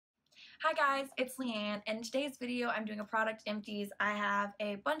Hi guys, it's Leighanne, and in today's video I'm doing a product empties. I have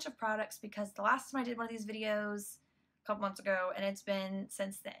a bunch of products because the last time I did one of these videos a couple months ago, and it's been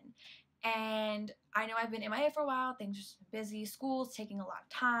since then. And I know I've been MIA for a while, things are just busy, school's taking a lot of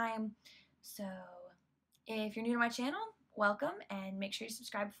time. So if you're new to my channel, welcome, and make sure you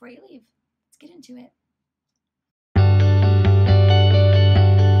subscribe before you leave. Let's get into it.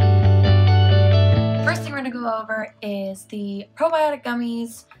 First thing we're going to go over is the probiotic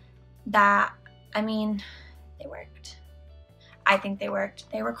gummies. They worked. I think they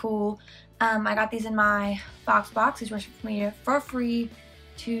worked. They were cool. I got these in my box. These were for me for free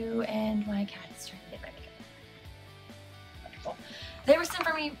too, and my cat is trying to get my makeup. Wonderful. They were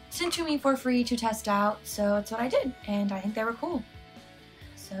sent to me for free to test out, so that's what I did, and I think they were cool.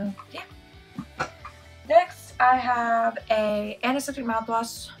 So yeah. Next, I have a antiseptic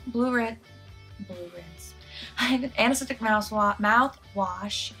mouthwash, Blue Rinse. I have an antiseptic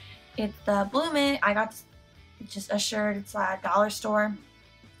mouthwash. It's the Blue Mint. I got just assured. It's at a dollar store.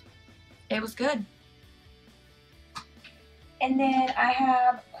 It was good. And then I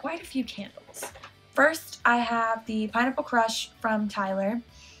have quite a few candles. First, I have the Pineapple Crush from Tyler.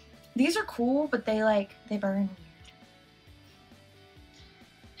 These are cool, but they burn weird.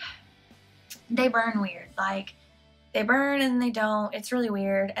 They burn weird. They burn and they don't. It's really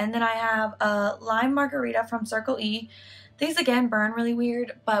weird. And then I have a Lime Margarita from Circle E. These again burn really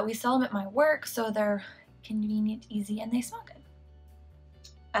weird, but we sell them at my work, so they're convenient, easy, and they smell good.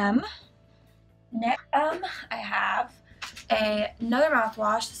 Next, I have another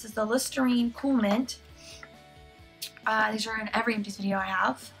mouthwash. This is the Listerine Cool Mint. These are in every empties video I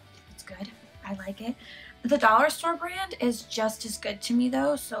have. It's good. I like it. The dollar store brand is just as good to me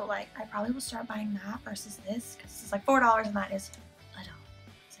though, so I probably will start buying that versus this, because this is like $4 and that is $1.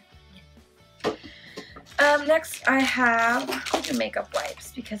 So, yeah. Next I have the makeup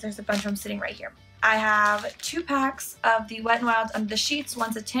wipes because there's a bunch of them sitting right here. I have 2 packs of the Wet n Wild's Under the Sheets.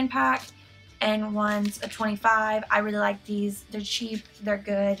 One's a 10 pack and one's a 25. I really like these. They're cheap, they're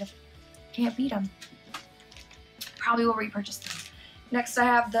good. Can't beat them. Probably will repurchase them. Next I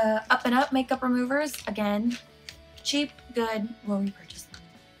have the Up and Up makeup removers. Again, cheap, good, will repurchase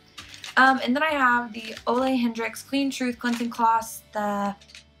them. And then I have the Ole Hendrix Clean Truth Cleansing Cloths, the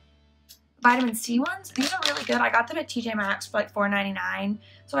vitamin C ones. These are really good. I got them at TJ Maxx for like $4.99.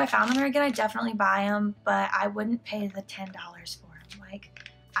 So if I found them there again, I'd definitely buy them, but I wouldn't pay the $10 for them.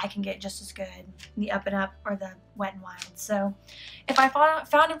 I can get just as good the Up and Up or the Wet n Wild. So if I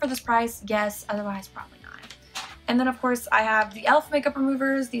found them for this price, yes, otherwise probably not. And then of course I have the e.l.f. makeup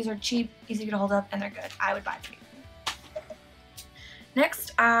removers. These are cheap, easy to hold up, and they're good. I would buy 3.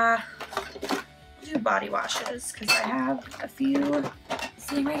 Next, we'll do body washes because I have a few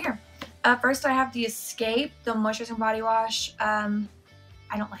sitting right here. First I have the Escape, the moisturizing body wash. I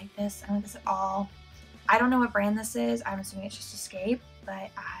don't like this. I don't like this at all. I don't know what brand this is. I'm assuming it's just Escape,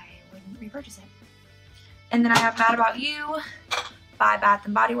 but I wouldn't repurchase it. And then I have Mad About You by Bath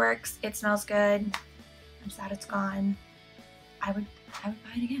 & Body Works. It smells good. I'm sad it's gone. I would buy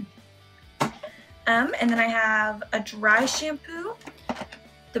it again. And then I have a dry shampoo,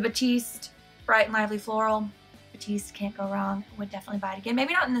 the Batiste Bright and Lively Floral. Batiste, can't go wrong. Would definitely buy it again.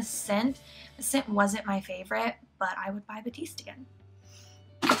 Maybe not in the scent. The scent wasn't my favorite, but I would buy Batiste again.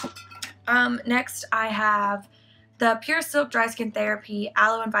 Next I have the Pure Silk Dry Skin Therapy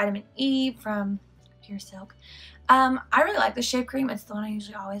Aloe and Vitamin E from Pure Silk. I really like this shave cream. It's the one I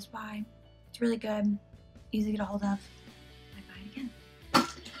usually always buy. It's really good. Easy to get a hold of. I'd buy it again.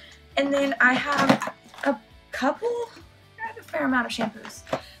 And then I have a fair amount of shampoos.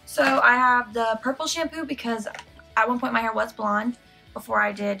 So I have the purple shampoo because at one point my hair was blonde before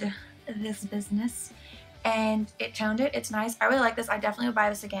I did this business, and it toned it. It's nice. I really like this. I definitely would buy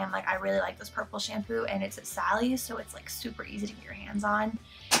this again. I really like this purple shampoo, and it's at Sally's, so it's super easy to get your hands on.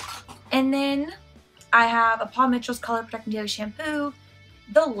 And then I have a Paul Mitchell's Color Protecting Daily Shampoo.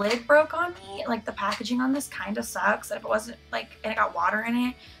 The lid broke on me. The packaging on this kind of sucks. If it wasn't and it got water in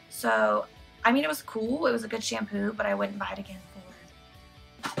it. So, it was cool. It was a good shampoo, but I wouldn't buy it again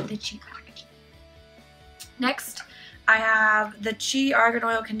for the cheap packaging. Next, I have the Chi Argan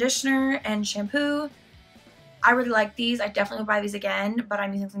Oil Conditioner and Shampoo. I really like these. I definitely will buy these again, but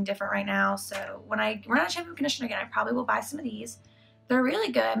I'm using something different right now. So when I run out of shampoo and conditioner again, I probably will buy some of these. They're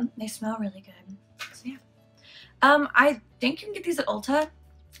really good. They smell really good. So yeah. I think you can get these at Ulta.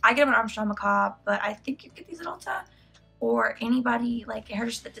 I get them at Armstrong McCaw, but I think you can get these at Ulta or anybody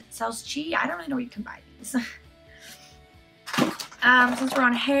hairdresser that sells Chi. I don't really know where you can buy these. Since we're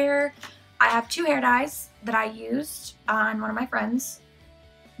on hair, I have 2 hair dyes that I used on one of my friends.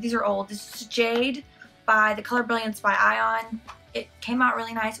 These are old. This is Jade by The Color Brilliance by Ion. it came out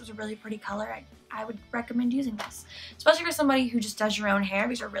really nice. It was a really pretty color. I would recommend using this, especially for somebody who just does your own hair.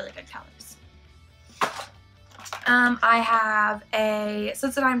 These are really good colors. I have a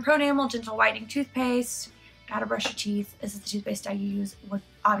Sensodyne Pro Enamel Gentle Whitening Toothpaste. Gotta brush your teeth. This is the toothpaste I use. Would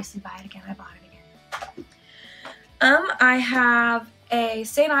obviously buy it again. I bought it again. I have a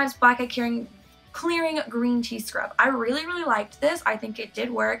St. Ives Black Eye Clearing Green Tea Scrub. I really, really liked this. I think it did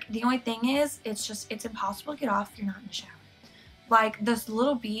work. The only thing is, it's impossible to get off if you're not in the shower. Like, those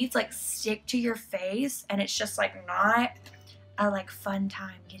little beads, like, stick to your face, and it's just, like, not a, like, fun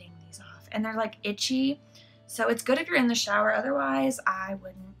time getting these off. And they're, like, itchy. So it's good if you're in the shower. Otherwise, I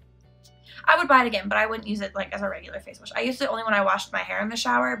would buy it again, but I wouldn't use it, like, as a regular face wash. I used it only when I washed my hair in the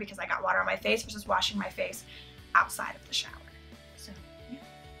shower because I got water on my face versus washing my face outside of the shower. So, yeah.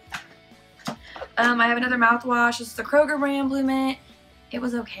 I have another mouthwash. This is the Kroger brand Blue Mint. It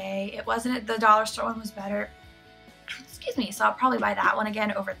was okay. It wasn't, the dollar store one was better. Excuse me. So I'll probably buy that one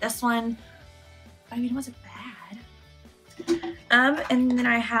again over this one. But I mean, it wasn't bad. And then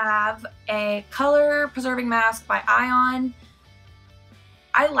I have a color preserving mask by Ion.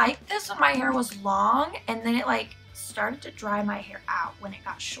 I liked this when my hair was long, and then it like started to dry my hair out when it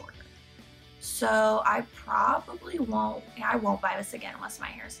got shorter. So I probably won't, I won't buy this again unless my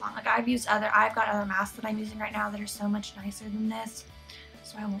hair is long. Like I've got other masks that I'm using right now that are so much nicer than this.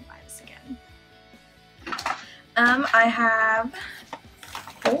 So I won't buy this again. I have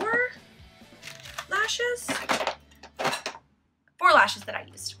 4 lashes. 4 lashes that I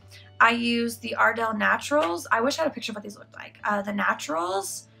used. I used the Ardell Naturals. I wish I had a picture of what these looked like. The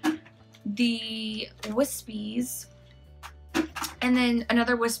Naturals, the Wispies, and then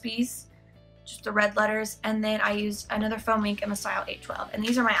another Wispies, just the red letters, and then I used another foam ink in the style 812. And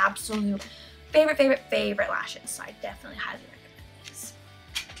these are my absolute favorite lashes, so I definitely highly recommend these.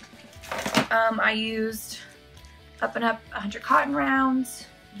 I used Up and Up 100 Cotton Rounds,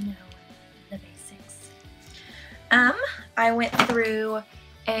 you know, the basics. I went through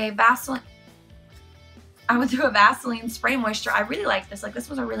a Vaseline spray moisture. I really like this. Like, this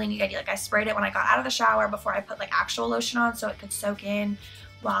was a really neat idea. Like, I sprayed it when I got out of the shower before I put like actual lotion on so it could soak in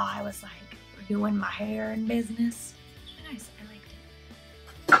while I was like doing my hair and business. Nice. I liked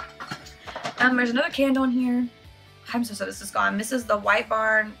it. There's another candle in here. I'm so sorry this is gone. This is the White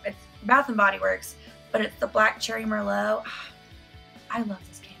Barn. It's Bath and Body Works, but it's the Black Cherry Merlot. I love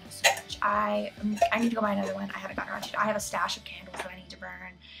this candle so much. I need to go buy another one. I haven't gotten around to it. I have a stash of candles that I need to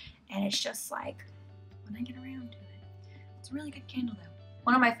burn, and it's just like when I get around to it. It's a really good candle though.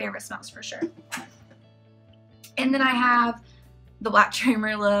 One of my favorite smells for sure. And then I have the Black Cherry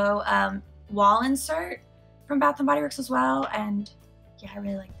Merlot wall insert from Bath and Body Works as well, and yeah, I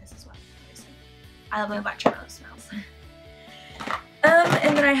really like this as well. I love the Black Cherry Merlot smells.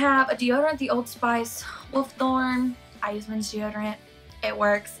 And then I have a deodorant, the Old Spice Wolf Thorn. I use men's deodorant. It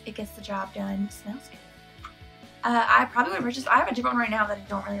works. It gets the job done. It smells good. I probably would purchase. I have a different one right now that I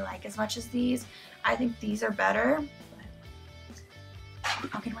don't really like as much as these. I think these are better.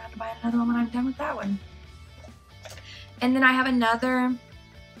 But I'll get around to buying another one when I'm done with that one. And then I have another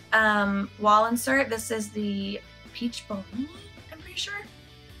wall insert. This is the Peach Bologna, I'm pretty sure.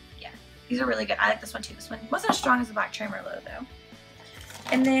 Yeah, these are really good. I like this one too. This one wasn't as strong as the Black Cherry Merlot though.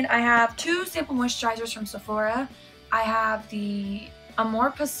 And then I have 2 sample moisturizers from Sephora. I have the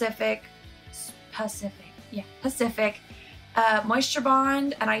Amore Pacific Moisture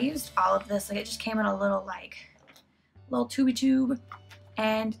Bond, and I used all of this. Like, it just came in a little tubey tube,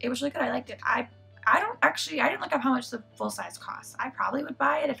 and it was really good. I liked it. I didn't look up how much the full size costs. I probably would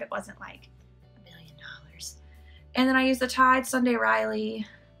buy it if it wasn't like $1 million. And then I used the Tide Sunday Riley,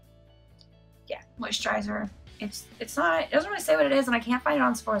 moisturizer. It doesn't really say what it is, and I can't find it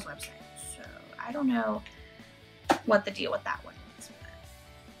on Sephora's website, so I don't know what the deal with that one is.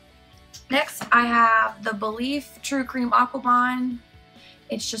 Next, I have the Belief True Cream Aqua Bond.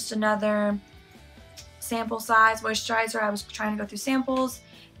 It's just another sample size moisturizer. I was trying to go through samples.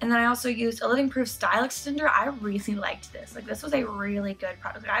 And then I also used a Living Proof Style Extender. I really liked this. Like, this was a really good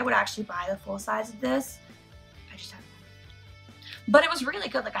product. Like, I would actually buy the full size of this. I just haven't. But it was really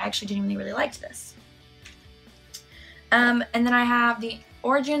good. Like, I actually genuinely really liked this. And then I have the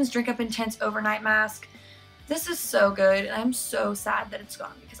Origins Drink Up Intense Overnight Mask. This is so good. I'm so sad that it's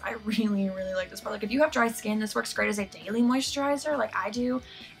gone because I really, really like this product. Like, if you have dry skin, this works great as a daily moisturizer like I do.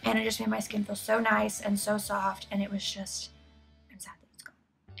 And it just made my skin feel so nice and so soft. And it was just, I'm sad that it's gone,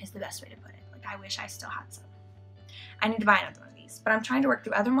 is the best way to put it. Like, I wish I still had some. I need to buy another one of these. But I'm trying to work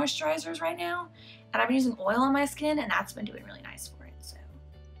through other moisturizers right now. And I've been using oil on my skin, and that's been doing really nice for it. So,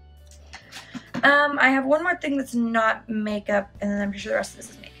 I have one more thing that's not makeup, and then I'm pretty sure the rest of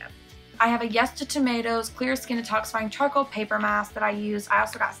this is makeup. I have a Yes to Tomatoes Clear Skin Detoxifying Charcoal Paper Mask that I use. I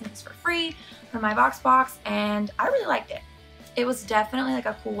also got some of these for free from my box, and I really liked it. It was definitely like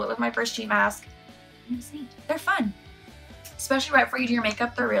a cool with my first sheet mask. See, they're fun. Especially right before you do your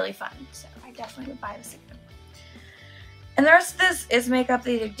makeup, they're really fun. So I definitely would buy this again. And the rest of this is makeup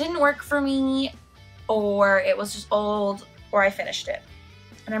that either didn't work for me, or it was just old, or I finished it.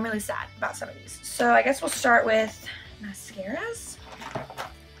 And I'm really sad about some of these. So I guess we'll start with mascaras,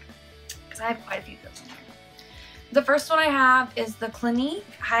 because I have quite a few of those in here. The first one I have is the Clinique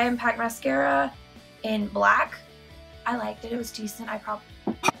High Impact Mascara in black. I liked it. It was decent. I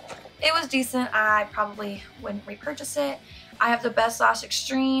probably wouldn't repurchase it. I have the Best Lash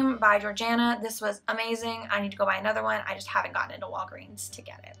Extreme by Georgiana. This was amazing. I need to go buy another one. I just haven't gotten into Walgreens to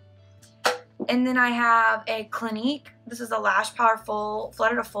get it. And then I have a Clinique. This is the Lash Power Full,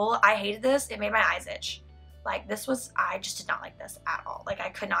 Flooded to Full. I hated this. It made my eyes itch. Like this was, I just did not like this at all. Like I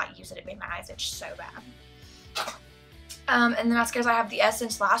could not use it. It made my eyes itch so bad. And the mascaras, I have the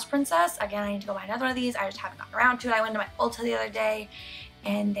Essence Lash Princess. Again, I need to go buy another one of these. I just haven't gotten around to it. I went to my Ulta the other day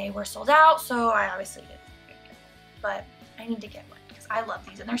and they were sold out, so I obviously didn't get it. But I need to get one because I love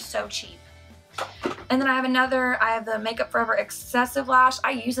these and they're so cheap. And then I have the Makeup Forever Excessive Lash. I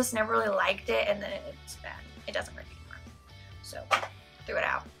used this, never really liked it, and then it's bad. It doesn't work anymore. So, threw it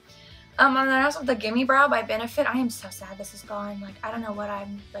out. And then I also have the Gimme Brow by Benefit. I am so sad this is gone. Like, I don't know what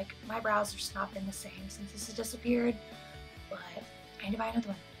my brows have just not been the same since this has disappeared. But I need to buy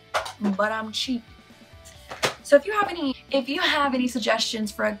another one. But I'm cheap. So if you have any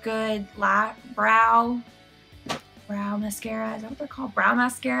suggestions for a good brow mascara, is that what they're called? Brow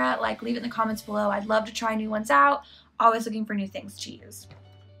mascara, like leave it in the comments below. I'd love to try new ones out. Always looking for new things to use.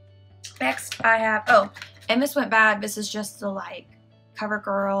 Next I have, and this went bad. This is just the like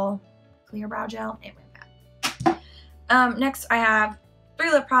CoverGirl clear brow gel. It went bad. Next I have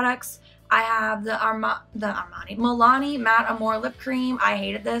 3 lip products. I have the Milani Matte Amore Lip Cream. I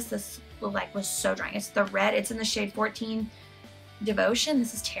hated this. This was so drying. It's the red. It's in the shade 14 Devotion.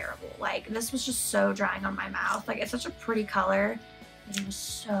 This is terrible. Like this was just so drying on my mouth. Like it's such a pretty color, but it was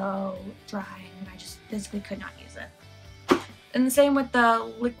so drying and I just physically could not use it. And the same with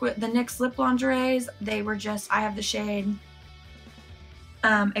the NYX lip lingeries. They were just, I have the shade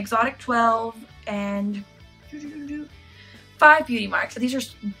Exotic 12 and 5 Beauty Marks. These are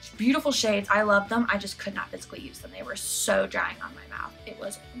beautiful shades. I love them. I just could not physically use them. They were so drying on my mouth. It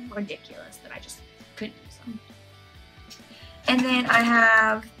was ridiculous that I just couldn't use them. And then I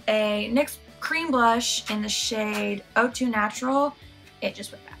have a NYX cream blush in the shade O2 Natural. It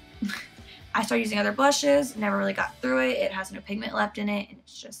just went bad. I started using other blushes, never really got through it. It has no pigment left in it, and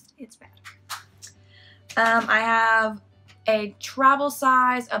it's bad. I have a travel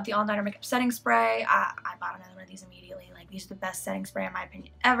size of the All Nighter Makeup Setting Spray. I bought another one of these immediately. Like these are the best setting spray in my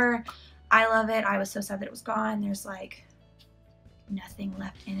opinion ever. I love it. I was so sad that it was gone. There's like nothing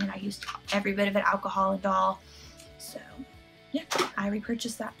left in it. I used every bit of it, alcohol and all. So yeah, I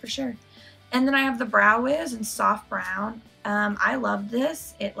repurchased that for sure. And then I have the Brow Wiz in Soft Brown. I love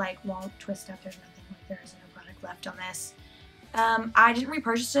this. It like won't twist up. There's nothing, like there's no product left on this. I didn't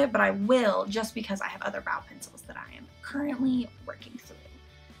repurchase it, but I will just because I have other brow pencils that I am currently working through.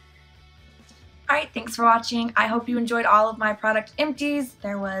 Alright, thanks for watching. I hope you enjoyed all of my product empties.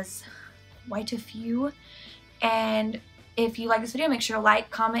 There was quite a few. And if you like this video, make sure to like,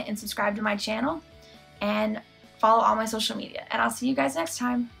 comment, and subscribe to my channel. And follow all my social media. And I'll see you guys next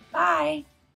time. Bye!